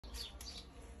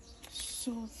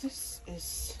So this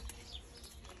is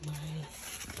my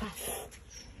path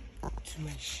to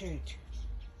my shed.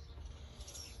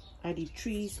 I did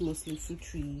trees, mostly fruit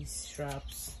trees,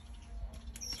 shrubs.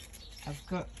 I've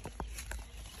got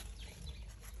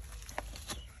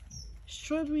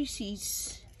strawberry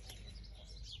seeds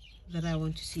that I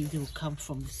want to see if they will come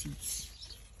from the seeds.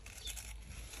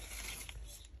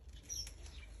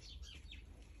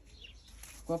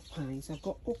 I've got pines, I've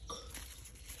got oak.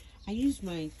 I use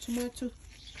my tomato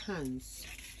cans,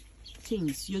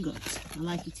 things, yogurt. I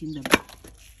like eating them.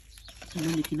 I'm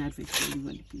not making adverts for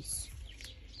anybody, please.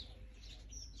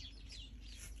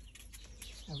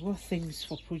 I've got things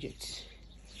for projects.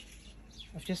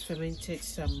 I've just fermented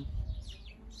some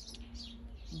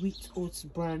wheat oats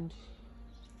bran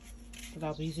that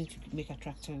I'll be using to make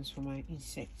attractants for my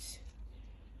insects.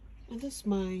 And that's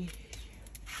my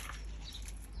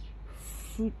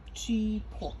fruity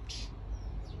pot.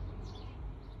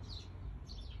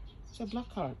 It's a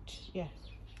blackheart, yeah.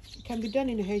 It can be done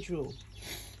in a hedgerow.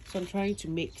 So I'm trying to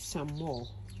make some more.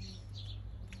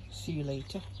 See you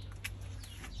later.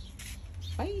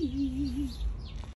 Bye.